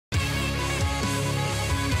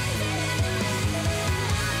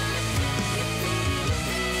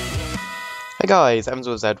Hey guys,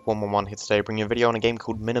 EvansWithZ111 here today, bringing you a video on a game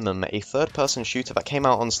called Minimum, a third-person shooter that came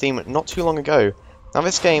out on Steam not too long ago. Now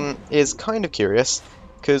this game is kind of curious,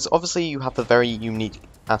 because obviously you have a very unique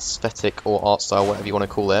aesthetic or art style, whatever you want to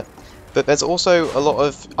call it, but there's also a lot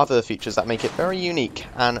of other features that make it very unique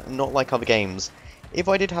and not like other games. If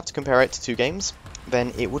I did have to compare it to two games,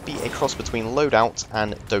 then it would be a cross between Loadout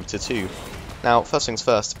and Dota 2. Now, first things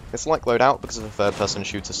first, it's like Loadout because of the third-person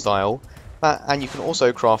shooter style, and you can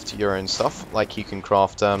also craft your own stuff, like you can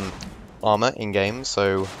craft armor in-game.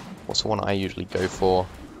 So what's the one I usually go for?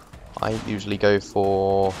 I usually go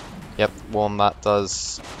for, one that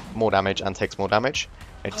does more damage and takes more damage.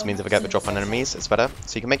 It just means if I get the drop on enemies, it's better.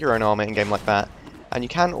 So you can make your own armor in-game like that, and you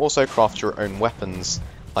can also craft your own weapons.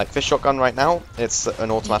 Like this shotgun right now, it's an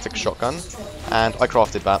automatic shotgun, and I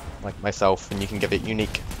crafted that like myself, and you can give it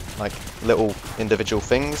unique, like little individual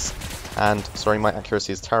things. And sorry, my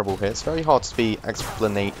accuracy is terrible here. It's very hard to be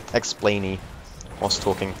explainy whilst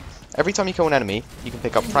talking. Every time you kill an enemy, you can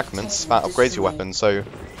pick up fragments that upgrades your weapon. So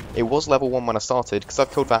it was level 1 when I started, because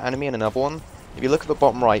I've killed that enemy and another one. If you look at the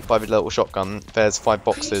bottom right by the little shotgun, there's 5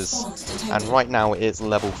 boxes, and right now it's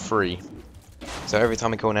level 3. So every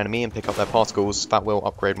time I kill an enemy and pick up their particles, that will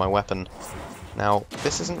upgrade my weapon. Now,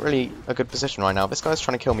 this isn't really a good position right now. This guy's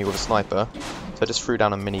trying to kill me with a sniper, so I just threw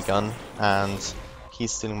down a minigun, and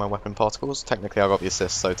he's stealing my weapon particles. Technically I got the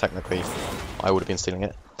assist, so technically I would have been stealing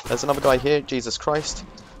it. There's another guy here, Jesus Christ,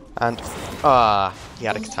 and he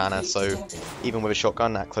had a katana, so even with a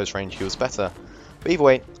shotgun at close range he was better. But either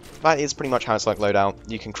way, that is pretty much how it's like Loadout.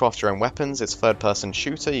 You can craft your own weapons, it's a third-person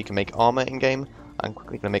shooter, you can make armor in-game. I'm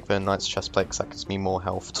quickly going to make the Knight's chestplate because that gives me more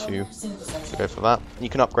health to go for that. You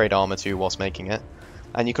can upgrade armor too whilst making it.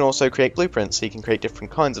 And you can also create blueprints, so you can create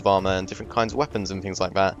different kinds of armor and different kinds of weapons and things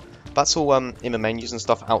like that. That's all in the menus and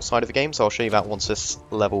stuff outside of the game, so I'll show you that once this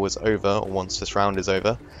level is over, or once this round is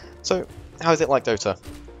over. So, how is it like Dota?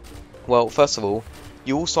 Well, first of all,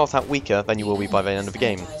 you will start out weaker than you will be by the end of the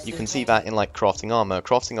game. You can see that in like crafting armor.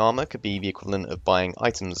 Crafting armor could be the equivalent of buying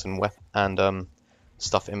items and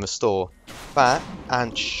stuff in the store. That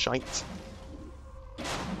and shite.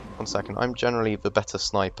 1 second, I'm generally the better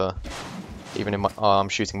sniper. Even in my... I'm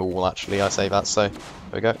shooting the wall actually, I say that, so... There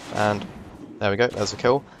we go, and... There we go, there's a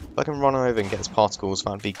kill. If I can run over and get his particles,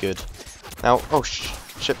 that'd be good. Now... Oh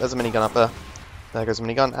shit, there's a minigun up there. There goes a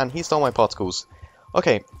minigun, and he stole my particles.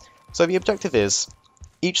 Okay, so the objective is...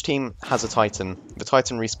 Each team has a Titan. The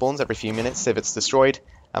Titan respawns every few minutes if it's destroyed,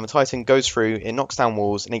 and the Titan goes through, it knocks down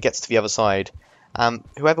walls, and it gets to the other side.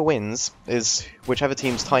 Whoever wins is whichever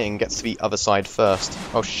team's Titan gets to the other side first.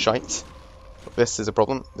 Oh shite. This is a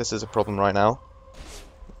problem. This is a problem right now.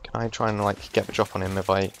 Can I try and like get the drop on him if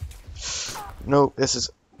I... No, this is...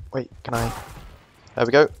 Wait, can I... There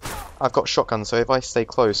we go. I've got shotgun, so if I stay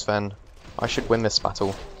close then I should win this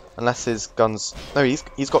battle. Unless his guns... No,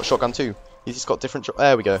 he's got shotgun too. He's got different...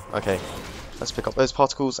 There we go. Okay. Let's pick up those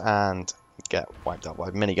particles and get wiped out by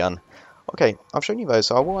a minigun. Okay, I've shown you those,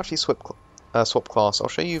 so I will actually swap class. I'll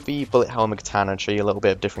show you the bullet helmet katana and show you a little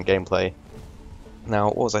bit of different gameplay. Now,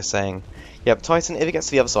 what was I saying? Yeah, Titan, if it gets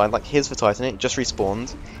to the other side, like here's the Titan, it just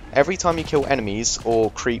respawned. Every time you kill enemies,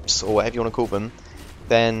 or creeps, or whatever you want to call them,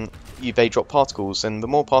 then they drop particles, and the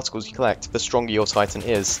more particles you collect, the stronger your Titan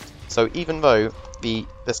is. So even though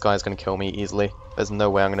this guy is going to kill me easily, there's no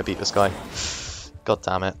way I'm going to beat this guy. God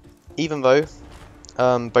damn it. Even though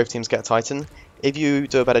both teams get a Titan, if you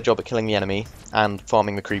do a better job at killing the enemy, and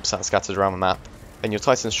farming the creeps that are scattered around the map, then your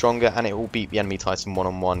Titan's stronger, and it will beat the enemy Titan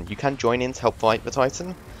one-on-one. You can join in to help fight the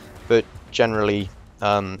Titan, but generally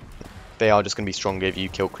they are just going to be stronger if you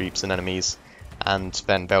kill creeps and enemies, and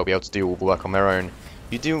then they'll be able to do all the work on their own.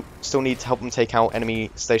 You do still need to help them take out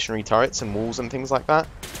enemy stationary turrets and walls and things like that,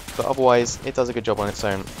 but otherwise it does a good job on its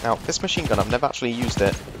own. Now, this machine gun, I've never actually used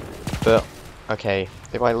it, but okay,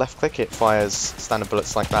 if I left click it fires standard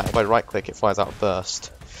bullets like that, if I right click it fires out a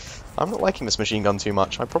burst. I'm not liking this machine gun too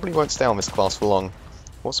much, I probably won't stay on this class for long.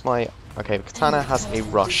 What's my... Okay, the katana has a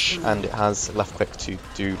rush, and it has left click to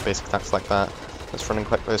do basic attacks like that. Let's run and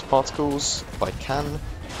collect those particles, if I can.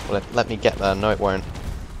 Well, let me get there, no it won't.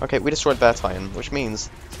 Okay, we destroyed their Titan, which means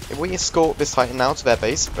if we escort this Titan now to their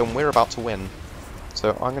base, then we're about to win.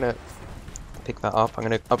 So I'm going to pick that up, I'm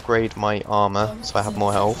going to upgrade my armor so I have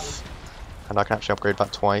more health. And I can actually upgrade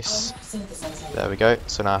that twice. There we go,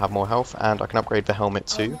 so now I have more health, and I can upgrade the helmet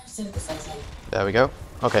too. There we go.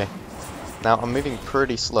 Okay. Now I'm moving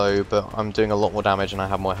pretty slow, but I'm doing a lot more damage and I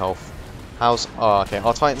have more health. Oh, okay,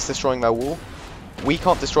 our Titan's destroying their wall. We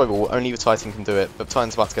can't destroy the wall, only the Titan can do it, but the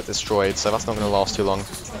Titan's about to get destroyed, so that's not going to last too long.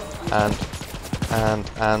 And...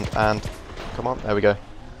 Come on, there we go.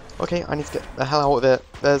 Okay, I need to get the hell out of it.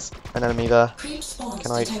 There's an enemy there.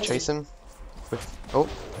 Can I chase him? Oh,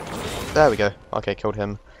 there we go. Okay, killed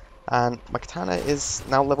him. And my katana is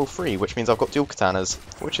now level 3, which means I've got dual katanas,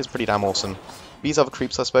 which is pretty damn awesome. These other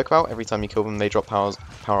creeps I spoke about, every time you kill them they drop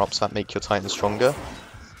power-ups that make your Titan stronger.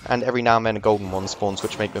 And every now and then a golden one spawns,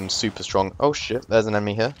 which make them super strong. Oh shit, there's an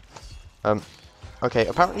enemy here. Okay,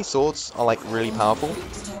 apparently swords are like really powerful.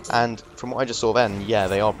 And from what I just saw then, yeah,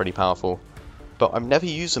 they are pretty powerful. But I've never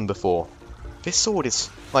used them before. This sword is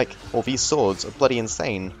like, or these swords are bloody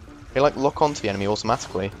insane. They like lock onto the enemy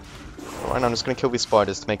automatically. Right now I'm just going to kill these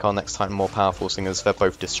spiders to make our next Titan more powerful, seeing as they're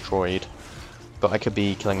both destroyed. But I could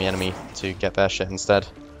be killing the enemy to get their shit instead.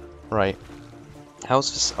 Right.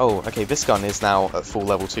 How's this? Oh, okay, this gun is now at full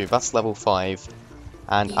level 2. That's level 5.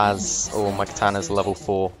 And as, oh, my katana's a level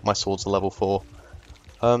 4. My sword's a level 4.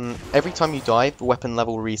 Every time you die, the weapon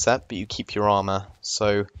level reset, but you keep your armor.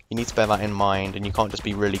 So you need to bear that in mind, and you can't just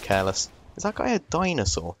be really careless. Is that guy a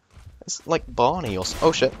dinosaur? It's like Barney or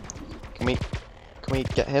oh shit. Can we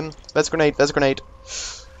get him? There's a grenade, there's a grenade.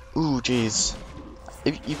 Ooh, jeez.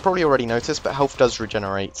 You've probably already noticed, but health does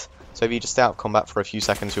regenerate. So if you just stay out of combat for a few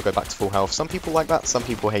seconds, you'll go back to full health. Some people like that, some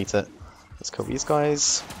people hate it. Let's kill these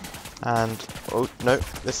guys. And, oh, no,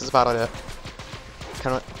 this is a bad idea.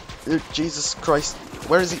 Can I? Oh, Jesus Christ.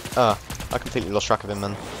 Where is he? I completely lost track of him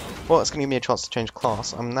then. Well, it's going to give me a chance to change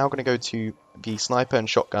class. I'm now going to go to the sniper and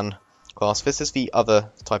shotgun class. This is the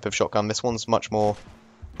other type of shotgun. This one's much more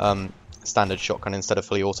standard shotgun instead of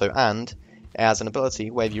fully auto, and it has an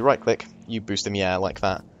ability where if you right click, you boost in the air like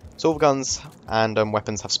that. So all guns and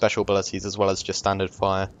weapons have special abilities as well as just standard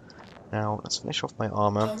fire. Now let's finish off my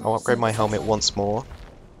armor. I'll upgrade my helmet once more.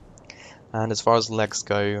 And as far as legs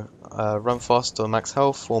go, run faster, max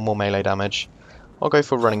health, or more melee damage. I'll go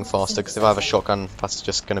for running faster because if I have a shotgun,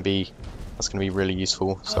 that's going to be really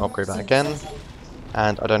useful. So I'll upgrade that again.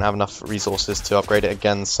 And I don't have enough resources to upgrade it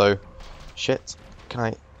again, so shit. Can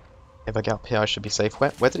I? If I get up here, I should be safe.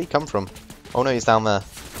 Where did he come from? Oh no, he's down there.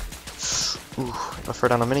 Ooh, I'll throw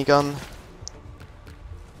down a minigun.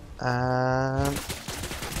 And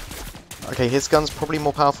okay, his gun's probably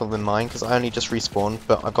more powerful than mine because I only just respawned,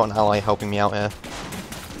 but I've got an ally helping me out here.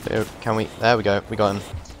 So can we? There we go. We got him.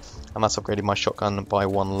 And that's upgraded my shotgun by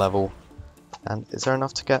 1 level. And is there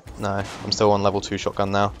enough to get? No, I'm still on level 2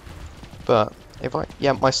 shotgun now. But if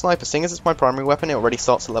yeah, my sniper, seeing as it's my primary weapon, it already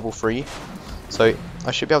starts at level 3. So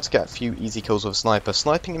I should be able to get a few easy kills with a sniper.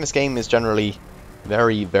 Sniping in this game is generally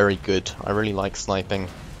very, very good. I really like sniping.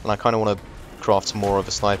 And I kind of want to craft more of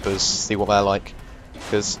the snipers, see what they're like.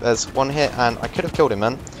 Because there's one hit, and I could have killed him,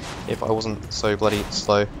 man, if I wasn't so bloody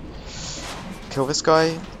slow. Kill this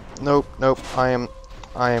guy. Nope, nope, I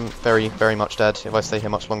am very, very much dead if I stay here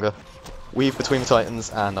much longer. Weave between the titans,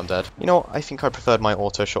 and I'm dead. You know what, I think I preferred my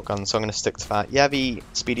auto shotgun, so I'm going to stick to that. Yeah, the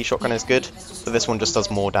speedy shotgun is good, but this one just does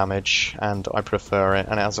more damage, and I prefer it,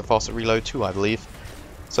 and it has a faster reload too, I believe.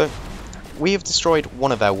 So, we have destroyed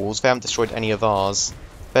one of their walls, they haven't destroyed any of ours.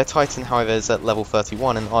 Their titan, however, is at level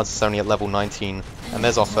 31, and ours is only at level 19. And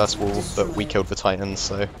there's our first wall, but we killed the titans,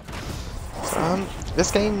 so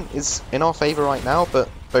this game is in our favour right now, but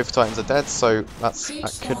both titans are dead, so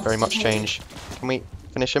that could very much change. Can we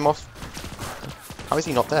finish him off? How is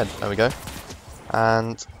he not dead? There we go.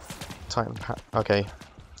 And Titan okay.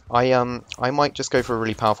 I might just go for a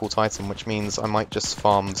really powerful Titan, which means I might just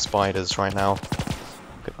farm the spiders right now.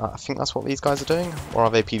 I think that's what these guys are doing, or are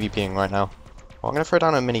they PvPing right now? Well, I'm going to throw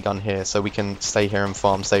down a minigun here so we can stay here and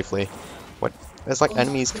farm safely. There's like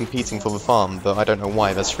enemies competing for the farm, but I don't know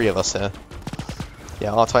why. There's 3 of us here.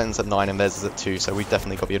 Yeah, our Titan's at 9 and theirs is at 2, so we've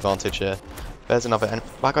definitely got the advantage here. There's another enemy.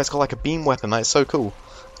 That guy's got like a beam weapon, that is so cool.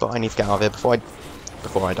 But I need to get out of here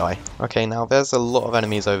before I die. Okay, now there's a lot of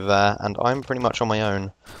enemies over there, and I'm pretty much on my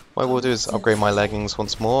own. What I will do is upgrade my leggings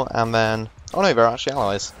once more, and then... Oh no, they're actually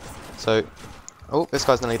allies. So... Oh, this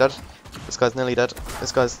guy's nearly dead. This guy's nearly dead.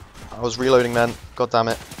 This guy's... I was reloading then. God damn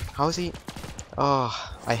it. How is he... Oh,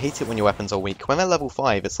 I hate it when your weapons are weak. When they're level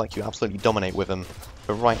 5, it's like you absolutely dominate with them.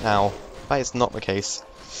 But right now, that is not the case.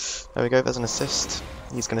 There we go, there's an assist.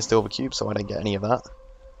 He's going to steal the cube, so I don't get any of that.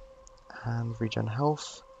 And regen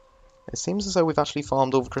health. It seems as though we've actually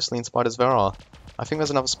farmed all the crystalline spiders there are. I think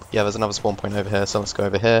there's another... Yeah, there's another spawn point over here, so let's go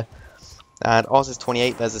over here. And ours is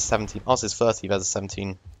 28, there's a 17. Ours is 30, there's a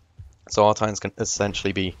 17. So our Titans can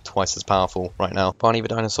essentially be twice as powerful right now. Barney the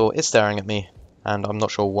dinosaur is staring at me, and I'm not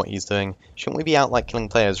sure what he's doing. Shouldn't we be out like killing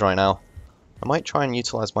players right now? I might try and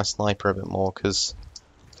utilize my sniper a bit more, because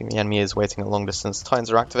I think the enemy is waiting at long distance. Titans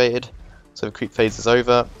are activated, so the creep phase is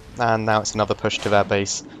over, and now it's another push to their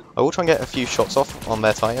base. I will try and get a few shots off on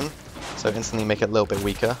their Titan, so instantly make it a little bit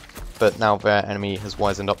weaker, but now their enemy has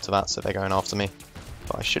wisened up to that, so they're going after me.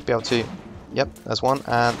 But I should be able to... Yep, there's one,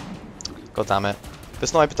 and... God damn it. The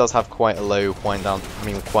sniper does have quite a low wind down,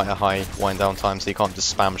 quite a high wind down time, so you can't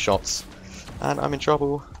just spam shots. And I'm in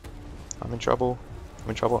trouble. I'm in trouble. I'm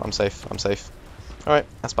in trouble. I'm safe. I'm safe. Alright,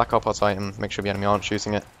 let's back up our Titan. Make sure the enemy aren't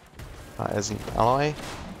shooting it. That is an ally.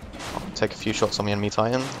 I'll take a few shots on the enemy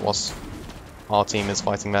Titan whilst our team is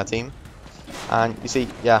fighting their team. And you see,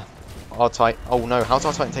 yeah, our Titan... Oh no, how's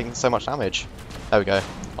our Titan taking so much damage? There we go.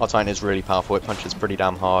 Our Titan is really powerful. It punches pretty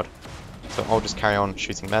damn hard. So I'll just carry on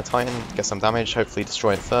shooting their Titan, get some damage, hopefully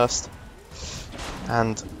destroy it first.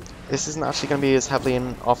 And this isn't actually going to be as heavily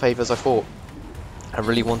in our favour as I thought. I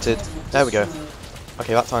really wanted... There we go.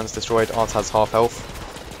 Okay, that Titan's destroyed. Ours has half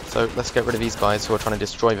health. So let's get rid of these guys who are trying to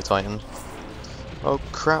destroy the Titan. Oh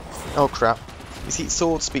crap. Oh crap. You see,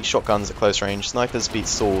 swords beat shotguns at close range. Snipers beat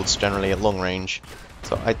swords generally at long range.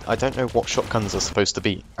 So I don't know what shotguns are supposed to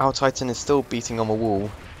beat. Our Titan is still beating on the wall.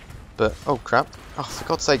 But, oh crap. Oh, for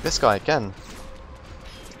God's sake, this guy again.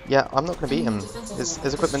 Yeah, I'm not going to beat him.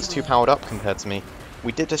 His equipment's too powered up compared to me.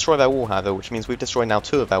 We did destroy their wall, however, which means we've destroyed now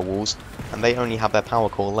 2 of their walls, and they only have their power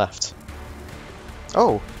core left.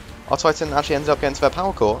 Oh, our Titan actually ended up getting to their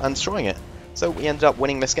power core and destroying it. So we ended up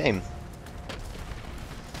winning this game.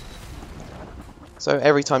 So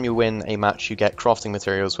every time you win a match, you get crafting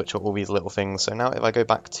materials, which are all these little things. So now if I go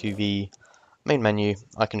back to the main menu,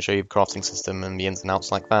 I can show you the crafting system and the ins and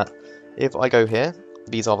outs like that. If I go here,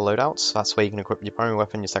 these are the loadouts. That's where you can equip your primary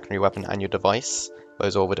weapon, your secondary weapon, and your device.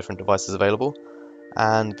 Those are all the different devices available.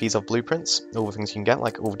 And these are blueprints, all the things you can get,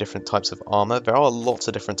 like all the different types of armor. There are lots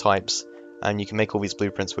of different types, and you can make all these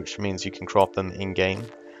blueprints, which means you can craft them in-game.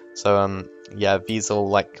 So, yeah, these all,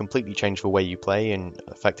 like, completely change the way you play and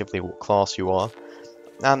effectively what class you are.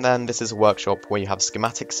 And then this is a workshop where you have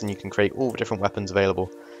schematics and you can create all the different weapons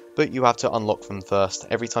available. But you have to unlock them first.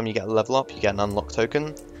 Every time you get a level up, you get an unlock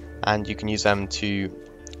token, and you can use them to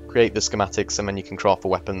create the schematics, and then you can craft the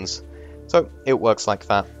weapons. So it works like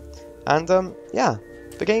that. And yeah,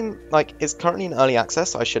 the game is currently in early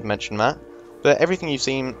access, I should mention that. But everything you've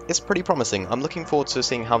seen is pretty promising. I'm looking forward to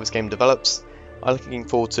seeing how this game develops. I'm looking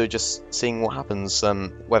forward to just seeing what happens,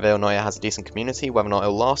 whether or not it has a decent community, whether or not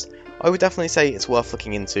it'll last. I would definitely say it's worth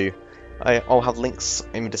looking into. I'll have links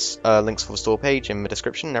in links for the store page in the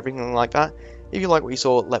description and everything like that. If you like what you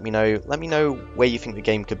saw, let me know. Let me know where you think the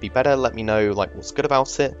game could be better. Let me know what's good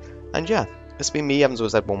about it. And yeah, this has been me, Evans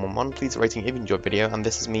with Z111. Please rate if you enjoyed the video, and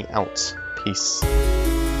this is me out. Peace.